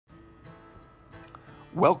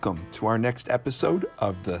Welcome to our next episode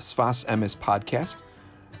of the Sfas Emes podcast.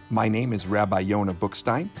 My name is Rabbi Yonah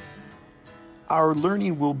Bookstein. Our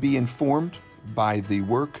learning will be informed by the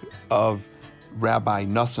work of Rabbi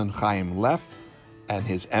Nosson Chaim Leff and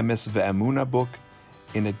his Emes Ve'emunah book,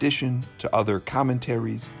 in addition to other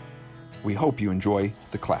commentaries. We hope you enjoy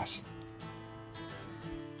the class.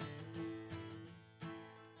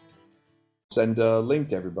 Send a link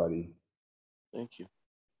to everybody. Thank you.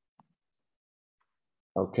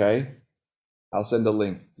 Okay, I'll send a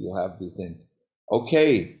link. You'll have the thing.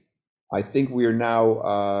 Okay, I think we are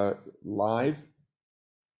now live,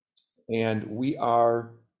 and we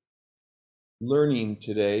are learning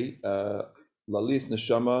today Lalis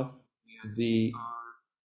Neshama,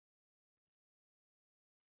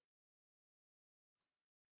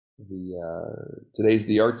 today's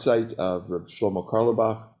the art site of Reb Shlomo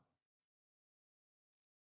Carlebach.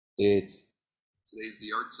 Today's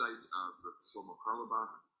the art site of Reb Shlomo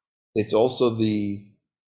Carlebach. It's also the,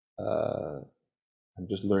 I'm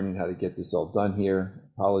just learning how to get this all done here.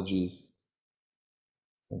 Apologies.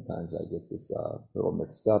 Sometimes I get this a little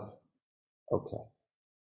mixed up. Okay,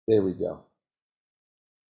 there we go.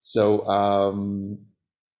 So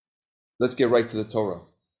let's get right to the Torah.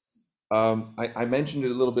 I mentioned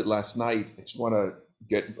it a little bit last night. I just want to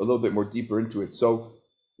get a little bit more deeper into it. So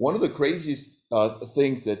one of the craziest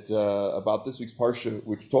things that about this week's Parsha,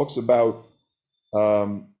 which talks about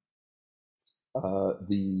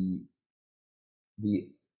the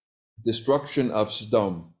destruction of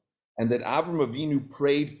Sodom, and that Avram Avinu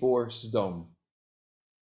prayed for Sodom.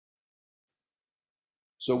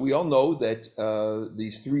 So we all know that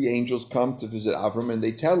these three angels come to visit Avram, and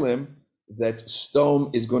they tell him that Sodom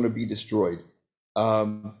is going to be destroyed.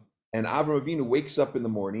 And Avram Avinu wakes up in the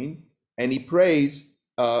morning and he prays.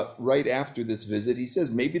 Right after this visit, he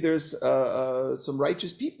says, maybe there's some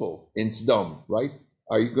righteous people in Sodom, right?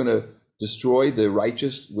 Are you going to destroy the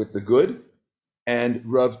righteous with the good? And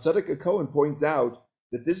Rav Tzadok Cohen points out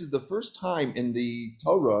that this is the first time in the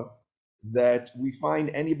Torah that we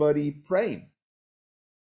find anybody praying.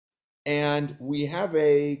 And we have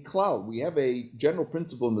a klal, we have a general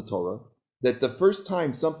principle in the Torah that the first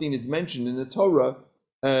time something is mentioned in the Torah,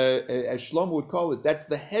 as Shlomo would call it, that's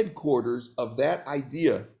the headquarters of that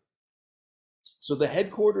idea. So the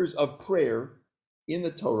headquarters of prayer in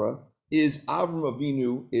the Torah is Avram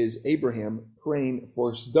Avinu, is Abraham praying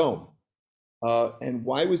for Sodom. And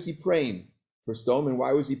why was he praying for Sodom, and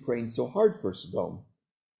why was he praying so hard for Sodom?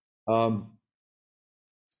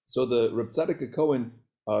 So the Reb Tzadok Cohen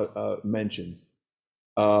mentions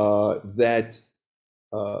that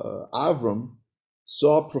Avram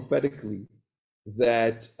saw prophetically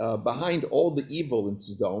that behind all the evil in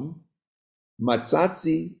Sodom,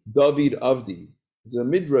 Matzatzi David Avdi. It's a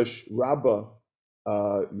Midrash Rabbah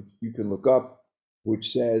you can look up,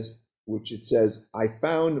 which it says, I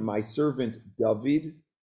found my servant David,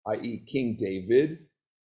 i.e. King David,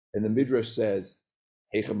 and the Midrash says,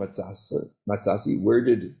 Heicha Matzasi,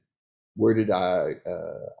 where did I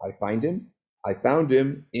find him? I found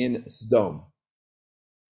him in Sodom.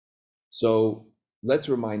 So let's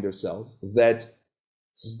remind ourselves that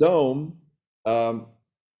Sodom,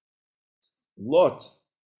 Lot,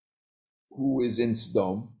 who is in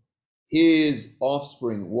Sodom, his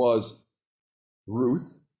offspring was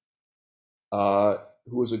Ruth, who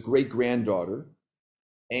was a great-granddaughter,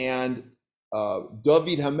 and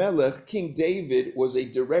David HaMelech, King David, was a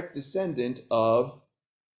direct descendant of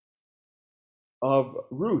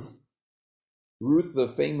Ruth. Ruth, the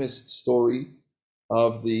famous story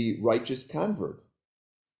of the righteous convert.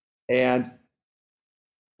 And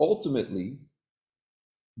ultimately,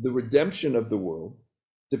 the redemption of the world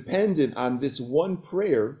depended on this one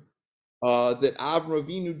prayer that Avram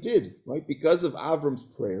Avinu did, right? Because of Avram's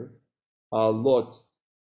prayer, Lot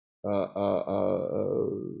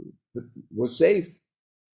was saved.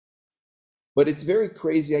 But it's a very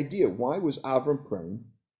crazy idea. Why was Avram praying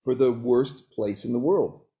for the worst place in the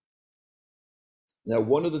world? Now,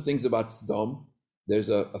 one of the things about Sodom, there's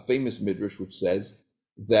a famous midrash which says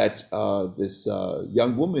that this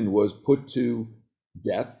young woman was put to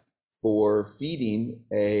death for feeding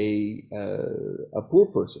a poor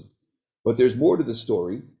person. But there's more to the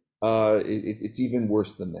story. It's even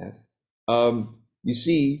worse than that. You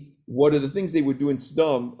see, one of the things they would do in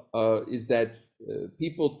Sodom is that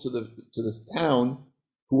people to this town,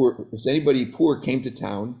 if anybody poor came to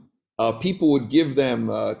town, people would give them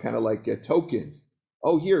kind of like tokens.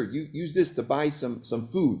 Oh, here, you use this to buy some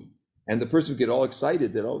food. And the person would get all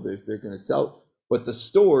excited that, they're going to sell. But the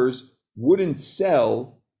stores wouldn't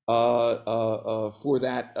sell for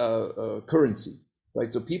that currency,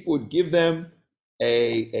 right? So people would give them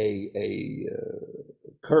a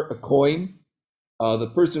a coin.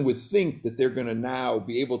 The person would think that they're going to now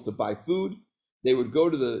be able to buy food. They would go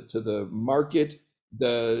to the market.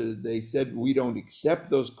 They said, we don't accept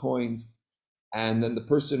those coins, and then the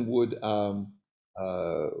person would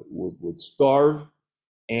starve,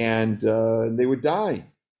 and they would die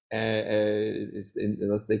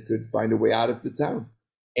unless they could find a way out of the town.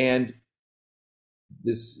 And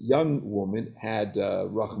this young woman had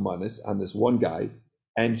Rahmanis on this one guy,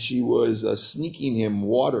 and she was sneaking him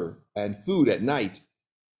water and food at night,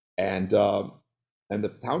 and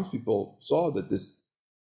the townspeople saw that this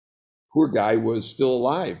poor guy was still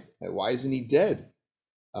alive. Why isn't he dead?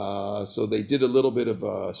 So they did a little bit of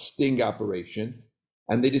a sting operation,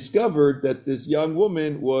 and they discovered that this young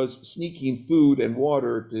woman was sneaking food and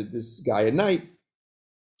water to this guy at night,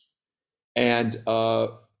 and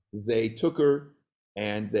they took her,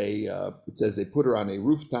 and it says they put her on a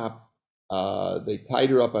rooftop. They tied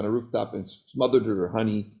her up on a rooftop and smothered her in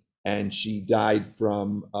honey, and she died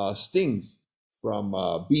from stings from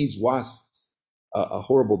bees, wasps, a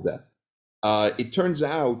horrible death. It turns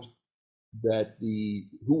out that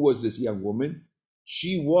who was this young woman?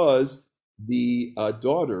 She was the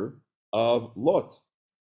daughter of Lot,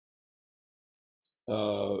 a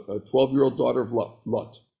 12-year-old daughter of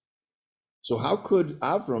Lot. So how could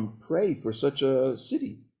Avram pray for such a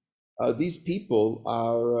city? These people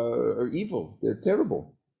are evil. They're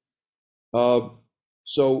terrible.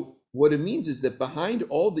 So what it means is that behind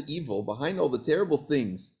all the evil, behind all the terrible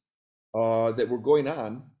things that were going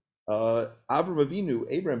on, Avram Avinu,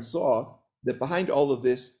 Abraham saw that behind all of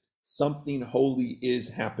this, something holy is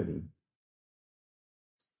happening.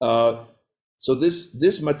 So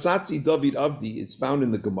this Matzatzi David Avdi is found in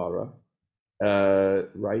the Gemara,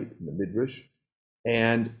 right, in the Midrash.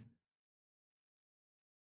 And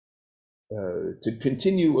to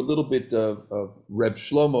continue a little bit of Reb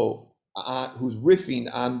Shlomo, who's riffing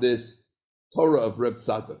on this Torah of Reb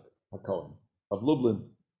Tzadok HaKohen of Lublin.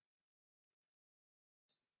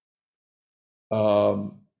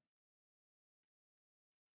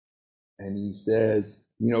 And he says,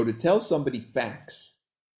 to tell somebody facts,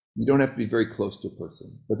 you don't have to be very close to a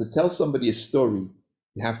person. But to tell somebody a story,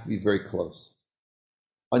 you have to be very close.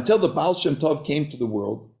 Until the Baal Shem Tov came to the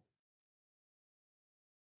world,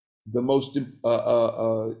 the most,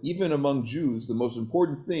 even among Jews, the most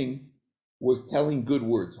important thing was telling good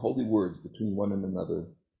words, holy words between one and another.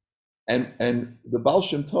 And the Baal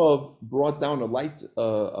Shem Tov brought down a light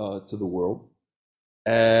to the world.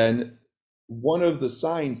 And one of the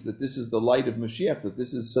signs that this is the light of Mashiach, that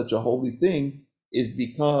this is such a holy thing, is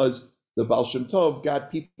because the Baal Shem Tov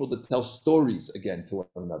got people to tell stories again to one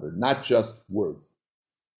another, not just words.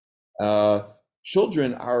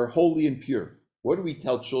 Children are holy and pure. What do we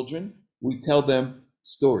tell children? We tell them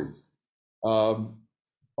stories.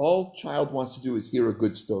 All child wants to do is hear a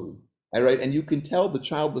good story, all right? And you can tell the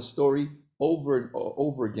child the story over and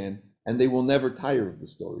over again, and they will never tire of the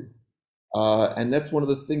story. And that's one of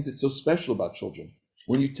the things that's so special about children.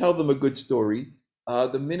 When you tell them a good story,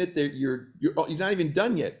 the minute that you're not even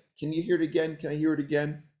done yet. Can you hear it again? Can I hear it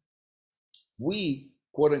again? We,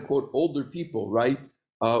 quote unquote, older people, right?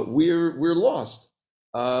 We're lost.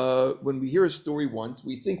 When we hear a story once,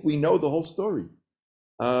 we think we know the whole story.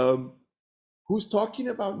 Who's talking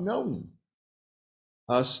about knowing?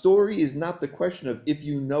 A story is not the question of if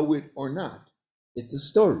you know it or not. It's a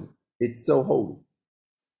story. It's so holy.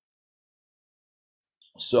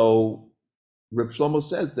 So Reb Shlomo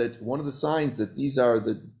says that one of the signs that these are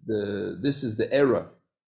this is the era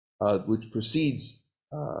which precedes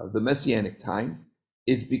the Messianic time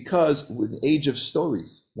is because with an age of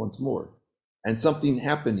stories once more, and something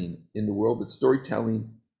happening in the world that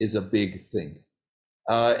storytelling is a big thing.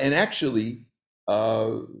 And actually,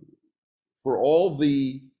 for all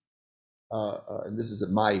the, and this is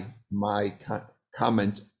my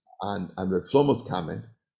comment on Reb Shlomo's comment,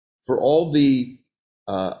 for all the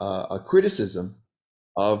criticism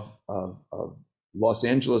of Los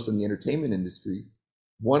Angeles and the entertainment industry,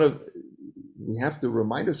 we have to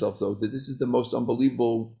remind ourselves though that this is the most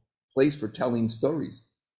unbelievable place for telling stories.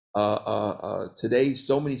 Today,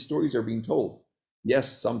 so many stories are being told.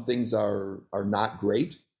 Yes, some things are not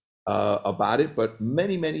great about it, but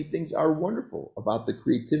many things are wonderful about the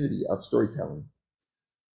creativity of storytelling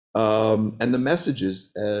and the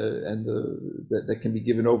messages that can be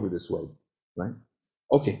given over this way, right?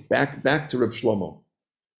 Okay, back to Reb Shlomo.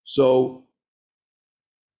 So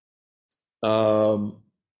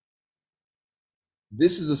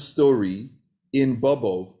this is a story in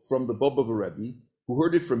Bobov from the Bobover Rebbe, who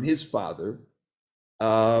heard it from his father.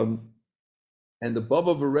 And the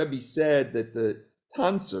Bobover Rebbe said that the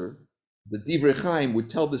Tanzer, the Divrei Chaim, would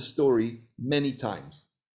tell this story many times.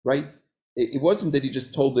 right? It wasn't that he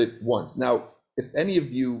just told it once. Now, if any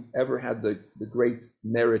of you ever had the great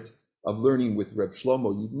merit of learning with Reb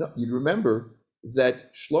Shlomo, you'd remember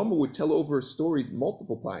that Shlomo would tell over stories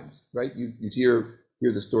multiple times, right? You'd hear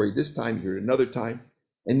the story this time, you hear it another time,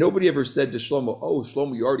 and nobody ever said to Shlomo, "Oh,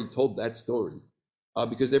 Shlomo, you already told that story,"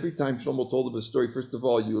 because every time Shlomo told him a story, first of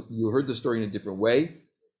all, you heard the story in a different way,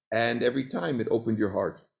 and every time it opened your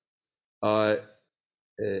heart,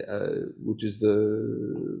 which is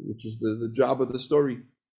the job of the story.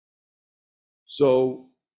 So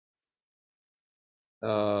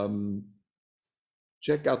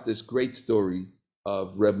check out this great story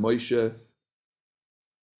of Reb Moshe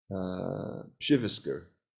Shivisker.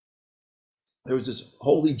 There was this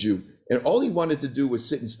holy Jew, and all he wanted to do was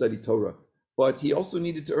sit and study Torah, but he also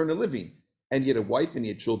needed to earn a living, and he had a wife and he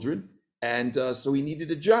had children, and so he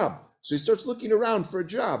needed a job. So he starts looking around for a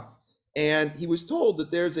job, and he was told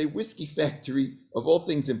that there's a whiskey factory of all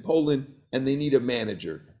things in Poland, and they need a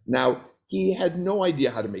manager. Now, he had no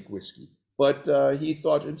idea how to make whiskey, but he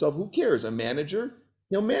thought to himself, who cares? A manager?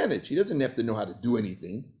 He'll manage. He doesn't have to know how to do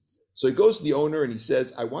anything. So he goes to the owner and he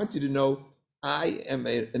says, I want you to know I am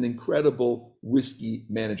an incredible whiskey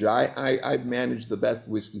manager. I've managed the best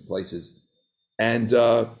whiskey places. And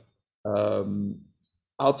I'll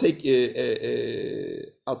take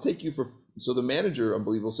you for, so the manager,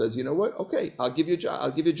 unbelievable, says, you know what? Okay, I'll give you a job.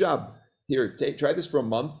 I'll give you a job. Here, try this for a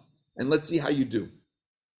month and let's see how you do.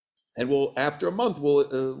 And after a month,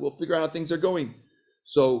 we'll figure out how things are going.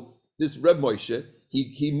 So this Reb Moshe,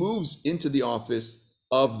 he moves into the office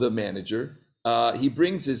of the manager. He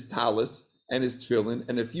brings his talis and his tefillin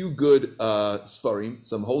and a few good svarim,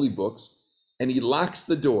 some holy books, and he locks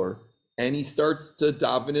the door and he starts to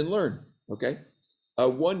daven and learn. Okay.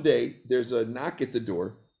 One day there's a knock at the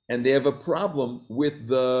door and they have a problem with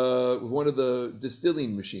one of the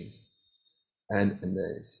distilling machines, and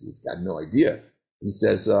he's got no idea. He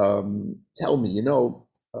says, tell me,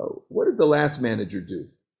 what did the last manager do?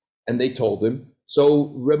 And they told him.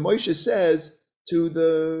 So Reb Moshe says to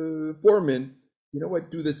the foreman, you know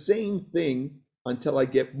what, do the same thing until I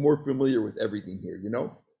get more familiar with everything here,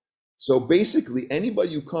 So basically,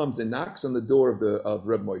 anybody who comes and knocks on the door of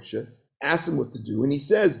Reb Moshe, asks him what to do, and he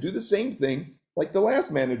says, do the same thing like the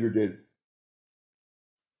last manager did.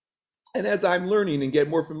 And as I'm learning and get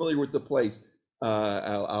more familiar with the place,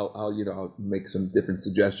 I'll make some different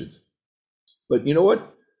suggestions. But you know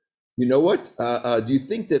what? Do you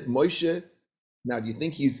think that Moshe, now, do you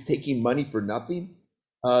think he's taking money for nothing?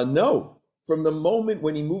 No. From the moment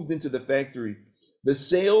when he moved into the factory, the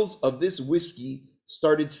sales of this whiskey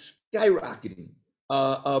started skyrocketing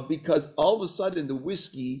because all of a sudden the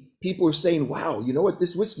whiskey, people were saying, wow, you know what?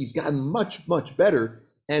 This whiskey's gotten much, much better.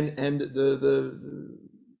 And the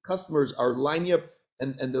customers are lining up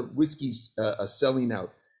and the whiskey's selling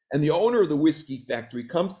out. And the owner of the whiskey factory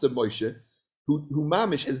comes to Moshe, who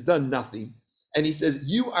Mamish has done nothing. And he says,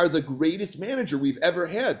 you are the greatest manager we've ever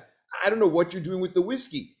had. I don't know what you're doing with the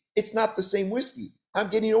whiskey. It's not the same whiskey. I'm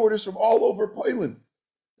getting orders from all over Poland.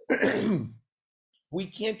 We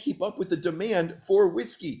can't keep up with the demand for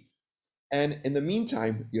whiskey. And in the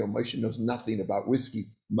meantime, Moshe knows nothing about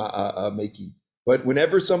whiskey making. But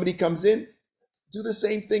whenever somebody comes in, do the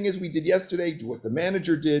same thing as we did yesterday, do what the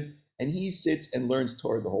manager did, and he sits and learns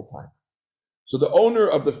Torah the whole time. So the owner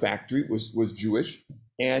of the factory was Jewish,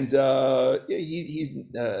 and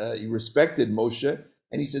he respected Moshe,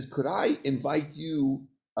 and he says, could I invite you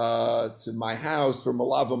to my house for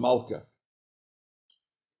Malava Malka?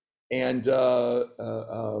 And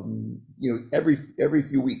every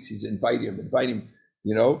few weeks he's invite him, and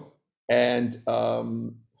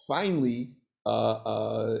finally,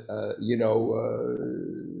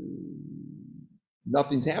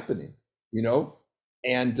 nothing's happening,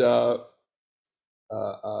 and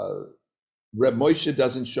Reb Moshe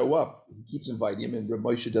doesn't show up. He keeps inviting him, and Reb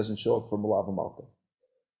Moshe doesn't show up for Malava Malka.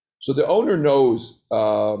 So the owner knows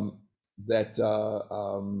that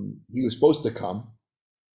he was supposed to come,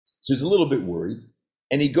 so he's a little bit worried,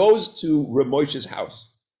 and he goes to Reb Moshe's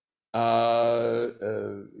house.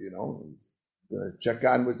 Check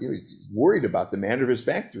on with you. He's worried about the man of his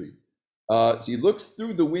factory. So he looks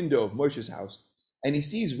through the window of Moshe's house, and he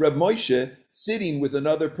sees Reb Moshe sitting with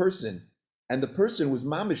another person. And the person was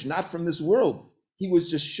mamish, not from this world. He was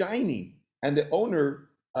just shining. And the owner,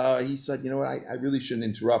 he said, you know what, I really shouldn't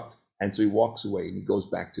interrupt. And so he walks away and he goes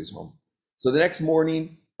back to his home. So the next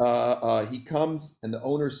morning, he comes and the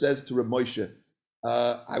owner says to Reb Moshe,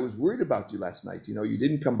 I was worried about you last night. You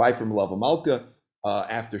didn't come by from Malava Malka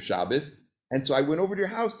after Shabbos. And so I went over to your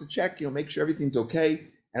house to check, make sure everything's okay.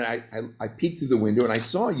 And I peeked through the window and I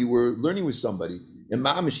saw you were learning with somebody. And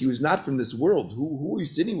Mamish, he was not from this world. Who are you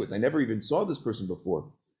sitting with? I never even saw this person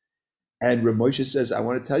before. And Rav Moshe says, I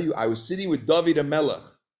want to tell you, I was sitting with David HaMelech,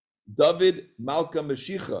 David Malka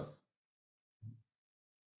Mashiach. Wow.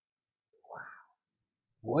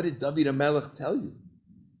 What did David HaMelech tell you?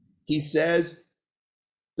 He says,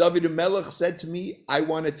 David HaMelech said to me, I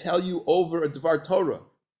want to tell you over a Dvar Torah.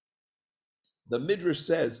 The Midrash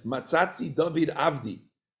says, Matzatzi David Avdi.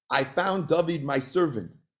 I found David, my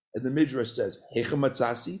servant. And the Midrash says, Hecha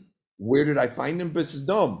Matzasi. Where did I find him?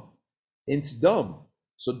 B'Sdom. In Sdom.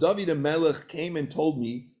 So David HaMelech came and told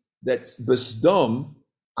me that B'Sdom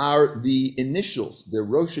are the initials. They're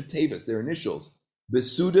Rosh Tevis, their initials.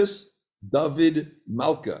 Besudas David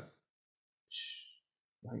Malka.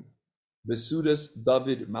 Right? Besudas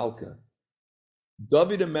David Malka.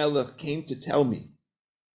 David HaMelech came to tell me.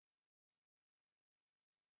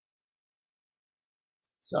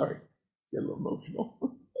 Sorry, get a little emotional.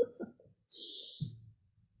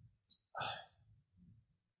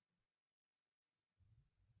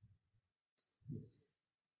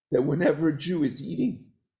 That whenever a Jew is eating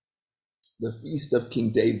the feast of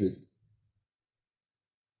King David,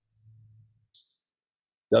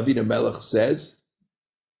 David HaMelech says,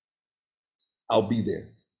 I'll be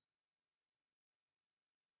there.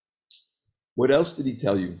 What else did he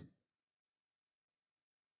tell you?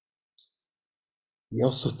 He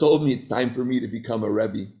also told me it's time for me to become a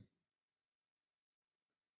Rebbe.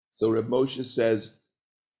 So Reb Moshe says,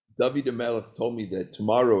 David HaMelech told me that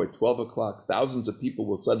tomorrow at 12 o'clock, thousands of people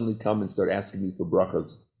will suddenly come and start asking me for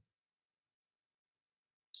brachas.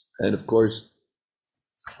 And of course,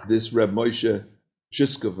 this Reb Moshe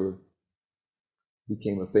Pshiskover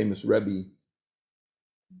became a famous Rebbe,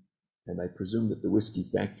 and I presume that the whiskey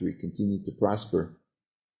factory continued to prosper.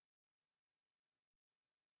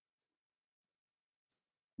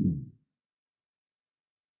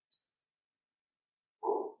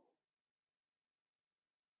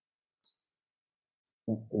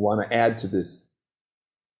 I want to add to this.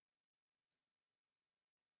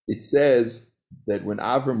 It says that when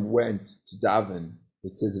Avram went to daven,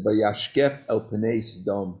 it says, Vayashkef el Pnei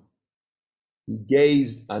Sdom. He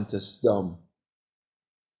gazed unto Sdom.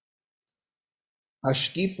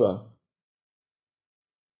 Hashkifa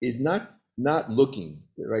is not looking,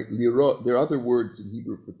 right? There are other words in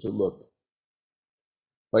Hebrew for to look.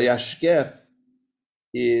 Vayashkef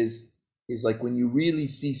is like when you really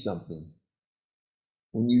see something,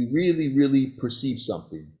 when you really, really perceive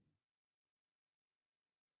something.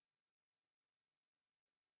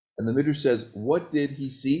 And the Midrash says, what did he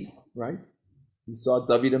see, right? He saw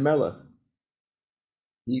David HaMelech.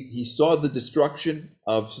 He saw the destruction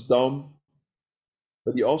of Sodom,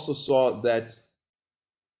 but he also saw that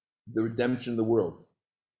the redemption of the world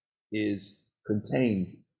is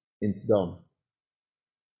contained in Sodom.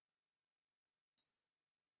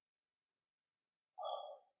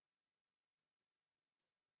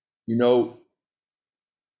 You know,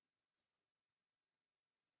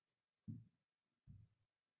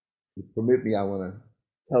 if you permit me, I want to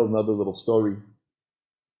tell another little story.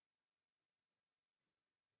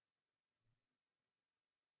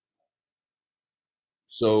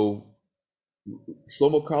 So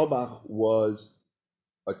Shlomo Carlebach was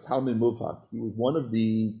a Talmid Muvhak. He was one of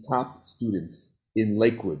the top students in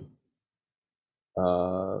Lakewood,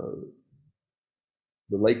 the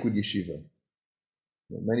Lakewood Yeshiva.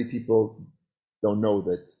 Many people don't know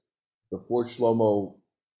that before Shlomo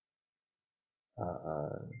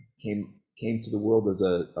came to the world as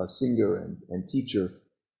a singer and teacher,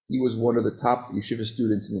 he was one of the top yeshiva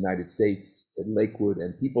students in the United States at Lakewood,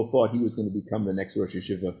 and people thought he was going to become the next Rosh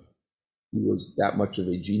Yeshiva. He was that much of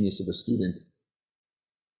a genius of a student.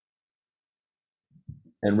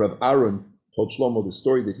 And Rav Aaron told Shlomo the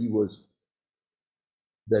story that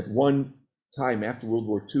one time after World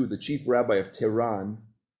War II, the chief rabbi of Tehran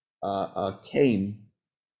came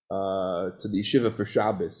to the yeshiva for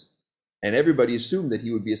Shabbos, and everybody assumed that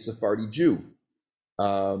he would be a Sephardi Jew.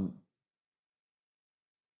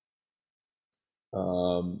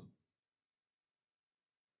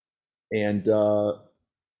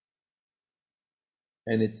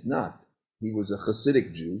 And it's not. He was a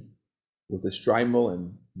Hasidic Jew with a shtreimel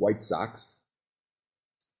and white socks,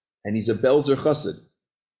 and he's a Belzer Chassid.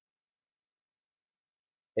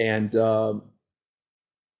 And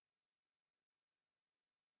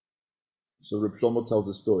so Reb Shlomo tells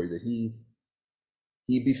a story that he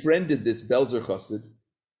befriended this Belzer Chassid,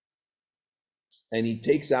 and he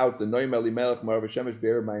takes out the Noam Elimelech, Marav Shemesh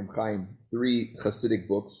Be'er Mayim Chaim, 3 Hasidic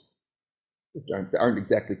books, which aren't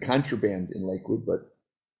exactly contraband in Lakewood, but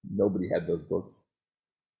nobody had those books.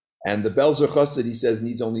 And the Belzer Chassid, he says,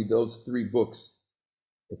 needs only those 3 books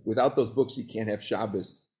If without those books, you can't have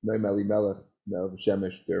Shabbos. Noam Elimelech, Melech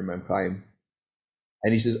Shemesh, Der Mem Chaim.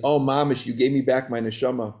 And he says, oh, Mamish, you gave me back my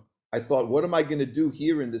neshama. I thought, what am I going to do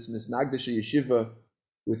here in this Misnagdasha yeshiva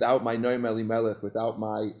without my Noam Elimelech, without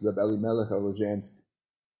my Reb Elimelech Olozhansk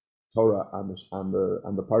Torah on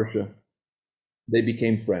the Parsha? They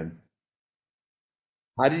became friends.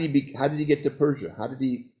 How did he get to Persia? How did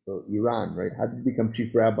he, Iran, right? How did he become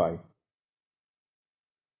chief rabbi?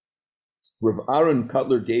 Rav Aaron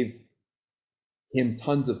Kotler gave him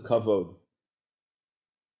tons of kavod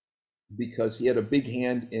because he had a big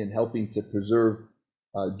hand in helping to preserve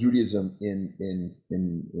Judaism in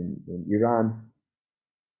Iran,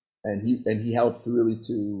 and he helped really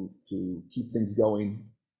to keep things going.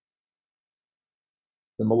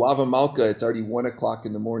 The Malava Malka, it's already 1 o'clock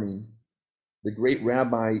in the morning. The great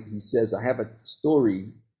rabbi, he says, I have a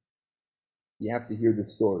story. You have to hear the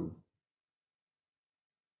story.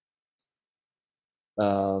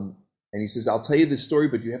 And he says, I'll tell you this story,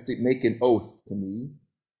 but you have to make an oath to me.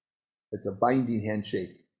 It's a binding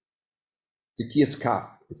handshake. Tekiyas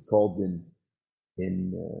Kaf, it's called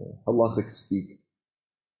in halachic speak.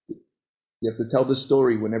 You have to tell this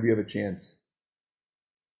story whenever you have a chance.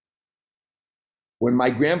 When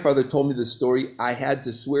my grandfather told me this story, I had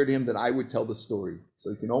to swear to him that I would tell the story.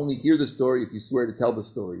 So you can only hear the story if you swear to tell the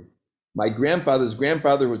story. My grandfather's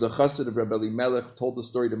grandfather was a chassid of Rebbe Elimelech, told the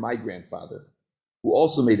story to my grandfather, who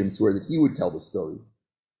also made him swear that he would tell the story.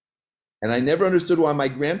 And I never understood why my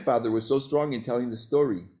grandfather was so strong in telling the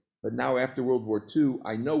story. But now after World War II,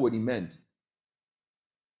 I know what he meant.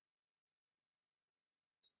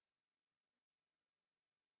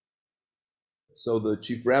 So the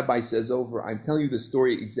chief rabbi says over, I'm telling you the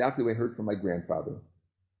story exactly what I heard from my grandfather.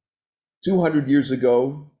 200 years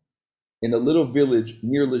ago, in a little village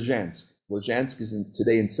near Lezhansk. Lezhansk is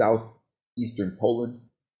today in southeastern Poland.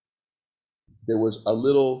 There was a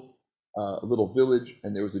little village,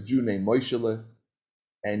 and there was a Jew named Moishele,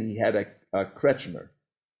 and he had a kretschmer,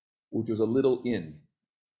 which was a little inn.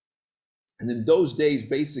 And in those days,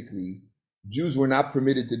 basically, Jews were not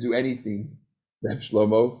permitted to do anything, Reb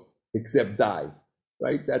Shlomo, except die,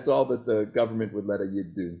 right? That's all that the government would let a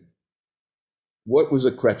Yid do. What was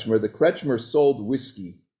a kretschmer? The kretschmer sold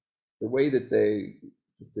whiskey. The way that they,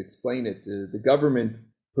 just to explain it, the government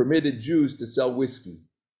permitted Jews to sell whiskey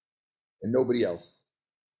and nobody else.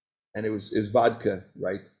 And it was vodka,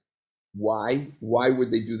 right? Why? Why would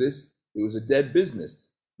they do this? It was a dead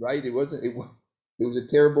business, right? It was a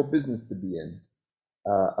terrible business to be in.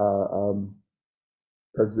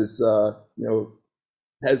 Because this,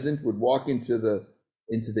 peasant would walk into the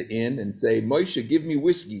inn and say, Moshe, give me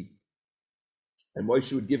whiskey. And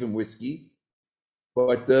Moshe would give him whiskey.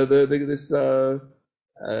 But this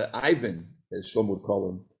Ivan, as Shlomo would call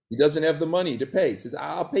him, he doesn't have the money to pay. He says,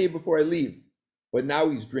 I'll pay you before I leave. But now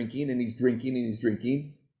he's drinking and he's drinking and he's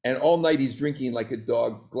drinking. And all night he's drinking like a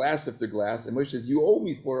dog, glass after glass. And Moshe says, you owe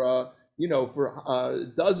me for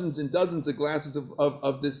dozens and dozens of glasses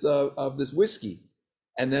of this whiskey.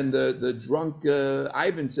 And then the drunk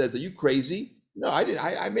Ivan says, are you crazy? No, I didn't.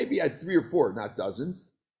 I maybe had 3 or 4, not dozens.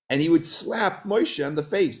 And he would slap Moshe on the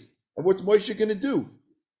face. And what's Moshe going to do?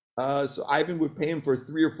 So Ivan would pay him for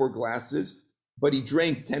 3 or 4 glasses, but he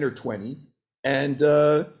drank 10 or 20. And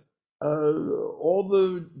all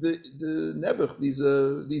the Nebuch,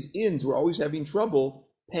 these inns were always having trouble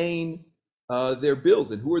paying their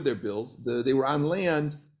bills. And who are their bills? They were on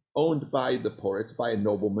land owned by the Poritz, by a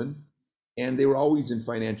nobleman. And they were always in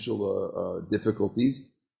financial difficulties.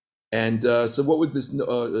 And so what would this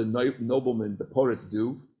nobleman, the Poritz,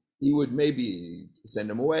 do? He would maybe send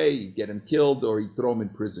him away, get him killed, or he'd throw him in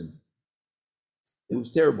prison. It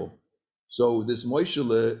was terrible. So this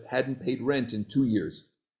Moishele hadn't paid rent in 2 years.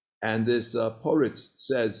 And this Poritz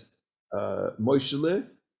says, Moishele,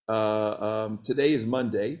 today is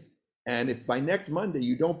Monday, and if by next Monday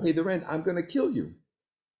you don't pay the rent, I'm going to kill you.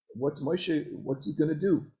 What's he going to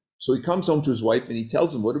do? So he comes home to his wife and he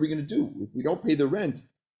tells him, what are we going to do? If we don't pay the rent,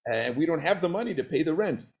 and we don't have the money to pay the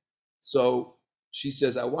rent. So she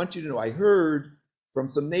says, I want you to know, I heard from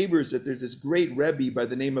some neighbors that there's this great Rebbe by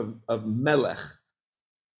the name of Melech.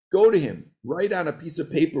 Go to him, write on a piece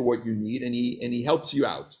of paper what you need, and he helps you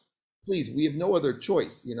out. Please, we have no other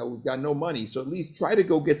choice. We've got no money, so at least try to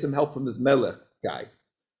go get some help from this Melech guy.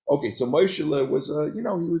 Okay, so Moshe was, he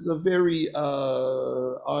was a very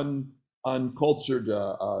uncultured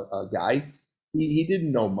guy. He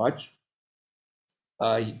didn't know much,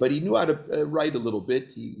 but he knew how to write a little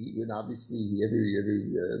bit. He obviously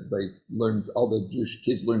everybody learned. All the Jewish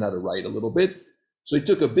kids learned how to write a little bit. So he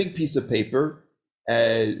took a big piece of paper,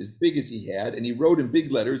 as big as he had, and he wrote in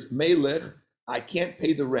big letters, "Melech, I can't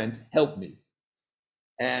pay the rent. Help me."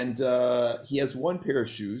 and he has one pair of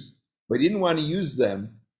shoes, but he didn't want to use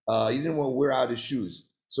them. He didn't want to wear out his shoes.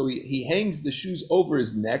 So he hangs the shoes over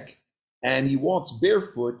his neck, and he walks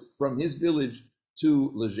barefoot from his village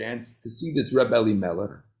to Lezhance to see this Rebbe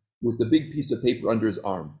Elimelech with the big piece of paper under his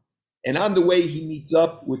arm. And on the way, he meets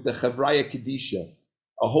up with the Chavraya Kedisha,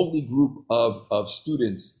 a holy group of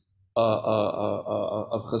students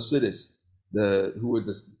of Chassidus, who are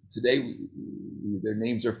today their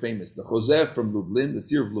names are famous. The Joseph from Lublin, the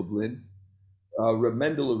Seer of Lublin, Reb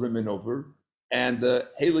Mendel of Rimanover, and the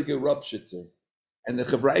Heilige Rupschitzer. And the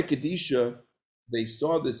Chavraya Kedisha, they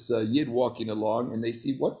saw this Yid walking along, and they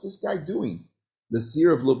see, what's this guy doing? The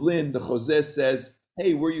Seer of Lublin, the Joseph, says,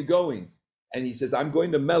 hey, where are you going? And he says, I'm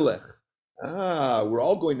going to Melech. Ah, we're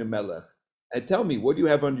all going to Melech. And tell me, what do you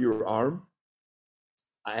have under your arm?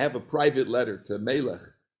 I have a private letter to Melech.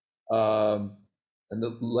 And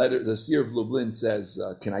the letter, the Seer of Lublin says,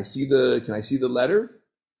 can I see the letter?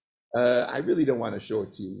 I really don't want to show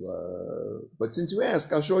it to you. But since you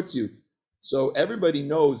ask, I'll show it to you. So everybody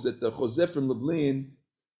knows that the Joseph from Lublin,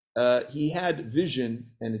 he had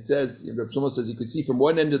vision, and it says, someone says he could see from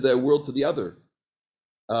one end of the world to the other.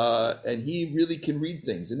 And he really can read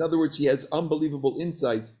things. In other words, he has unbelievable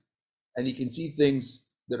insight, and he can see things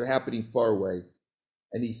that are happening far away.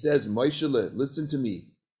 And he says, Moshe, listen to me.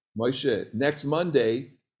 Moshe, next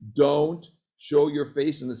Monday, don't show your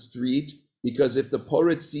face in the street, because if the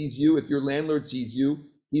poret sees you, if your landlord sees you,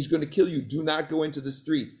 he's going to kill you. Do not go into the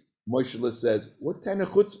street. Moshe says, what kind of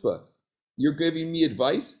chutzpah? You're giving me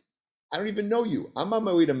advice? I don't even know you. I'm on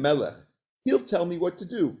my way to Melech. He'll tell me what to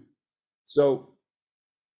do. So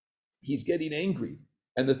he's getting angry.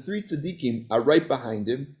 And the three tzaddikim are right behind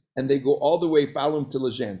him, and they go all the way, follow him to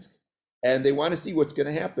Lezhensk. And they want to see what's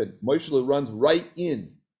going to happen. Moshe runs right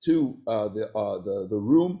in to the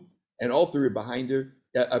room, and all three are behind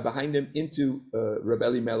him into Rebbe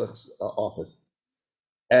Elimelech's office.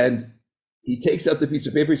 And he takes out the piece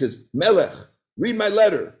of paper. He says, Melech, read my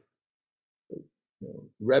letter.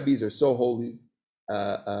 Rebbes are so holy.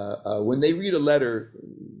 When they read a letter,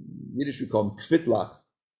 Yiddish we call them kvitlach,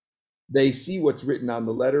 they see what's written on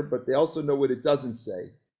the letter, but they also know what it doesn't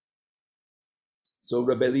say. So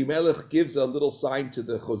Rebbe Elimelech gives a little sign to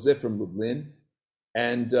the Joseph from Lublin,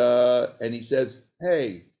 and he says,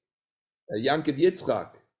 hey, Yankiv Yitzchak,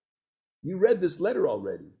 you read this letter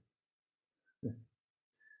already.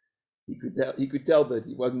 He could tell that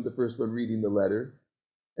he wasn't the first one reading the letter.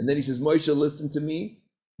 And then he says, Moshe, listen to me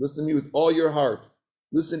with all your heart.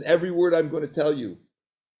 Listen every word I'm going to tell you.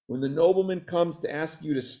 When the nobleman comes to ask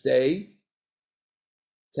you to stay,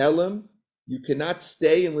 tell him you cannot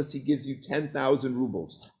stay unless he gives you 10,000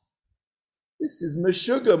 rubles. This is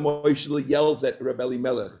Meshuggah, Moshe yells at Rebbe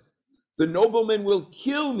Elimelech. The nobleman will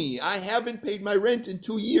kill me. I haven't paid my rent in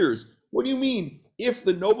 2 years. What do you mean? If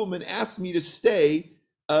the nobleman asks me to stay,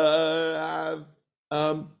 tell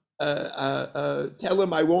him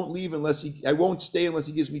I won't leave I won't stay unless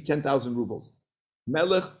he gives me 10,000 rubles.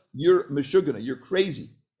 Melech, you're Meshuggah, you're crazy.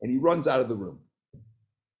 And he runs out of the room.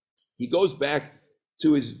 He goes back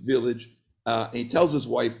to his village, and he tells his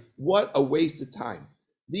wife, what a waste of time.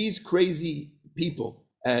 These crazy people,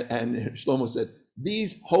 and Shlomo said,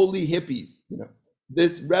 these holy hippies,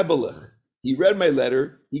 this Rebelech, he read my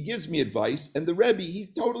letter, he gives me advice, and the Rebbe,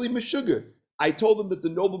 he's totally Meshuggah. I told him that the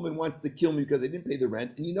nobleman wants to kill me because I didn't pay the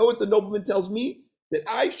rent, and you know what the nobleman tells me? That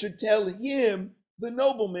I should tell him, the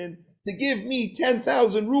nobleman, to give me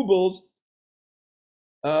 10,000 rubles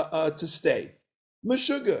to stay.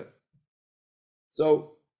 Meshuggah.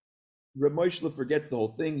 So Reb Moshe forgets the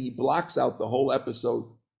whole thing. He blocks out the whole episode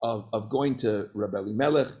of going to Rebbe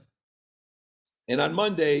Elimelech. And on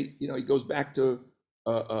Monday, he goes back to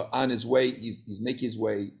on his way. He's making his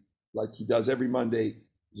way like he does every Monday.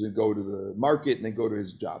 He's going to go to the market and then go to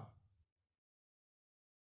his job.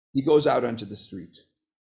 He goes out onto the street.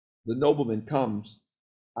 The nobleman comes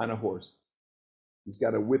on a horse. He's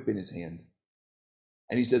got a whip in his hand.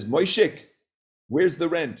 And he says, Moishik, where's the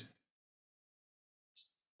rent?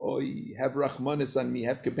 Oh, have rachmanis on me,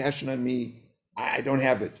 have compassion on me. I don't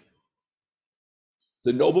have it.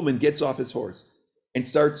 The nobleman gets off his horse and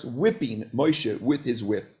starts whipping Moshe with his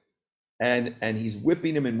whip. And he's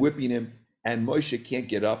whipping him, and Moshe can't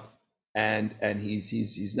get up, and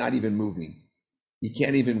he's not even moving. He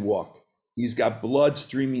can't even walk. He's got blood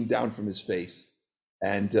streaming down from his face.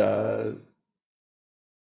 And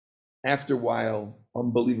after a while,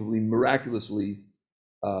 unbelievably, miraculously,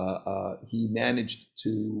 he managed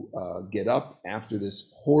to get up after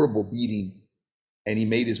this horrible beating, and he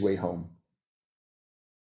made his way home.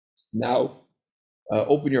 Now,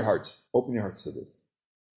 open your hearts to this.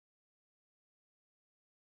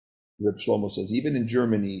 Reb Shlomo says, even in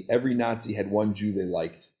Germany, every Nazi had one Jew they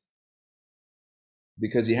liked,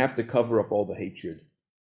 because you have to cover up all the hatred.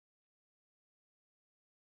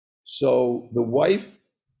 So the wife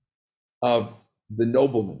of the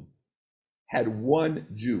nobleman had one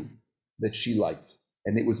Jew that she liked,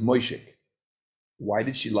 and it was Moishik. Why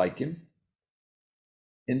did she like him?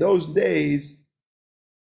 In those days,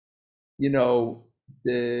 the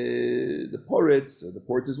Poritz, or the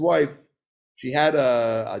Poritz's wife, she had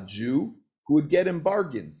a Jew who would get him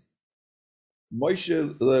bargains.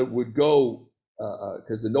 Moshe would go,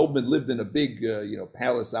 because the nobleman lived in a big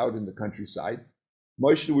palace out in the countryside.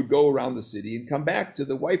 Moshe would go around the city and come back to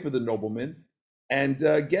the wife of the nobleman and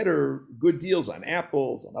get her good deals on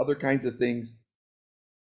apples, on other kinds of things.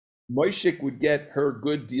 Moshe would get her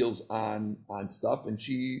good deals on stuff, and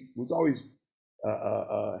she was always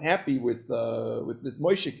happy with this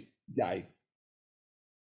Moshe guy.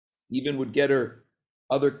 Even would get her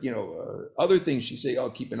other things. She'd say, "Oh,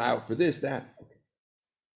 keep an eye out for this, that." Okay.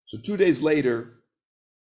 So 2 days later,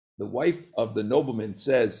 the wife of the nobleman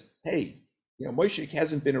says, "Hey, Moshe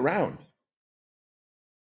hasn't been around."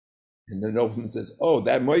 And the nobleman says, "Oh,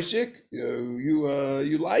 that Moshe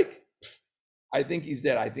you like? I think he's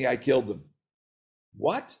dead. I think I killed him."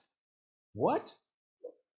 What?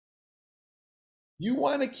 You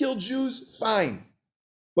want to kill Jews? Fine.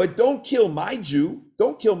 But don't kill my Jew.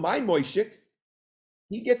 Don't kill my Moishik.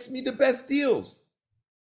 He gets me the best deals.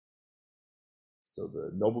 So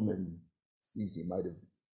the nobleman sees he might have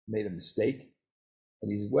made a mistake. And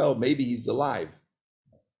he says, well, maybe he's alive.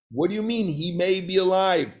 What do you mean he may be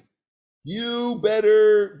alive? You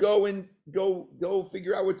better go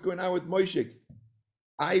figure out what's going on with Moishik.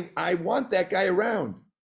 I want that guy around.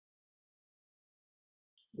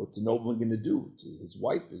 What's the nobleman going to do? His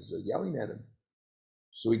wife is yelling at him.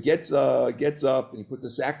 So he gets up and he puts a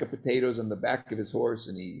sack of potatoes on the back of his horse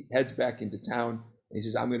and he heads back into town. And he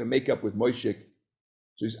says, I'm going to make up with Moshe.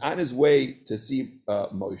 So he's on his way to see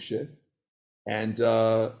Moshe. And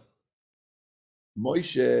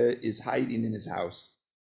Moshe is hiding in his house.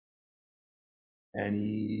 And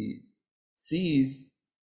he sees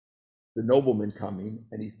the nobleman coming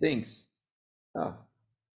and he thinks, oh,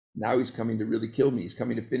 now he's coming to really kill me. He's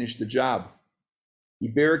coming to finish the job. He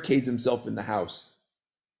barricades himself in the house.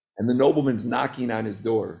 And the nobleman's knocking on his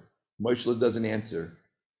door. Moshe doesn't answer.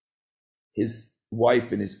 His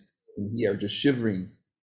wife and he are just shivering.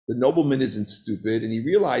 The nobleman isn't stupid, and he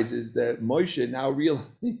realizes that Moshe now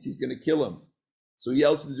thinks he's going to kill him. So he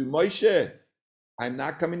yells to Moshe, I'm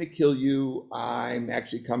not coming to kill you. I'm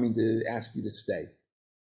actually coming to ask you to stay.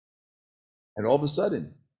 And all of a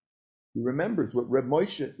sudden, he remembers what Reb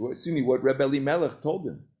Elimelech told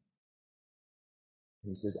him.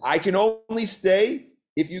 And he says, I can only stay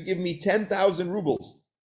if you give me 10,000 rubles,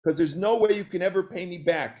 because there's no way you can ever pay me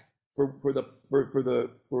back for the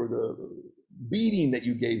beating that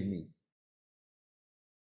you gave me.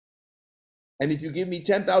 And if you give me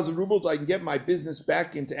 10,000 rubles, I can get my business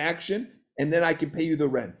back into action, and then I can pay you the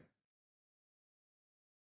rent.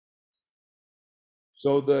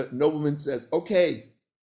 So the nobleman says, okay,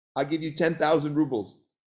 I'll give you 10,000 rubles.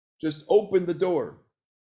 Just open the door.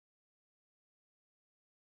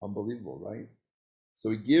 Unbelievable, right? So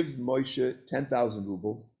he gives Moshe 10,000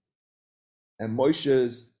 rubles, and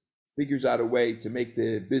Moshe figures out a way to make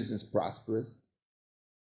the business prosperous.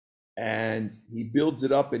 And he builds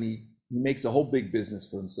it up, and he makes a whole big business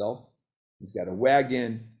for himself. He's got a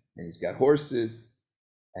wagon, and he's got horses,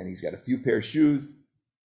 and he's got a few pair of shoes.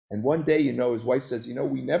 And one day, his wife says,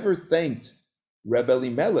 we never thanked Reb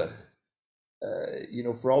Elimelech,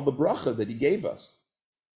 for all the bracha that he gave us.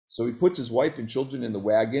 So he puts his wife and children in the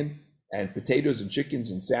wagon, and potatoes and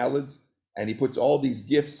chickens and salads, and he puts all these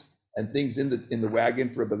gifts and things in the wagon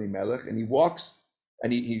for Reb Elimelech, and he walks,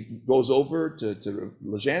 and he goes over to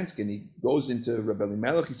Lezhansk, and he goes into Reb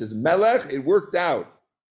Elimelech. He says, Melech, it worked out.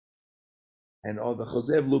 And the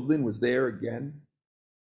Chozeh of Lublin was there again.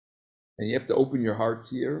 And you have to open your hearts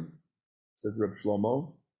here, says Reb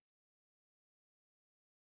Shlomo.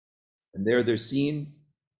 And there they're seeing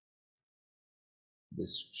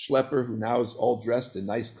this schlepper who now is all dressed in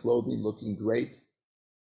nice clothing, looking great.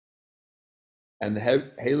 And the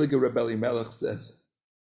Heilige Reb Elimelech says,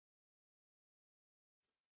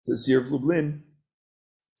 to Sir of Lublin,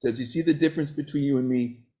 says, you see the difference between you and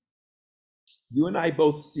me? You and I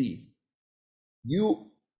both see.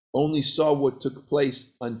 You only saw what took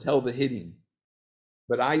place until the hitting,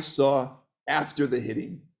 but I saw after the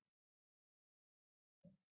hitting.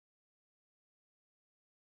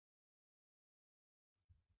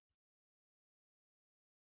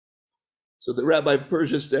 So the rabbi of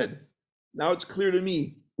Persia said, now it's clear to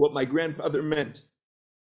me what my grandfather meant.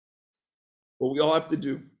 what we all have to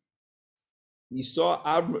do. He saw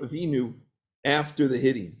Avram Avinu after the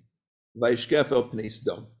hitting. Vayishkef el pnei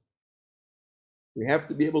Sodom. We have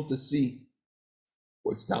to be able to see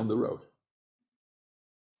what's down the road.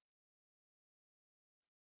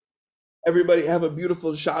 Everybody have a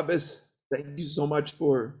beautiful Shabbos. Thank you so much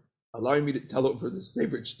for allowing me to tell over this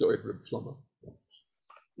favorite story for Shlomo.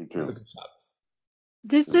 You too. Have a good Shabbos.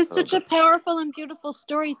 This is such a powerful and beautiful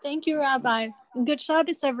story. Thank you, Rabbi. And good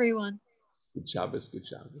Shabbos, everyone. Good Shabbos, good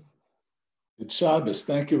Shabbos. Good Shabbos.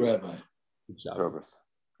 Thank you, Rabbi. Good Shabbos.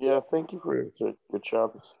 Yeah, thank you for it. Good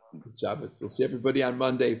Shabbos. Good Shabbos. We'll see everybody on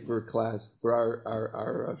Monday for class, for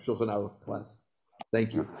our Shulchan Aruch class.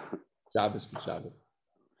 Thank you. Shabbos, good Shabbos.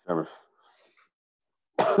 Shabbos.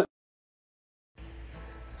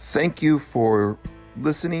 Thank you for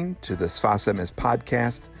listening to the Sfas Emes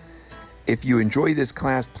podcast. If you enjoy this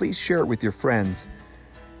class, please share it with your friends.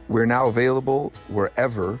 We're now available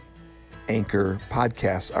wherever Anchor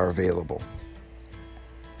podcasts are available.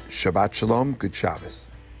 Shabbat Shalom, good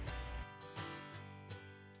Shabbos.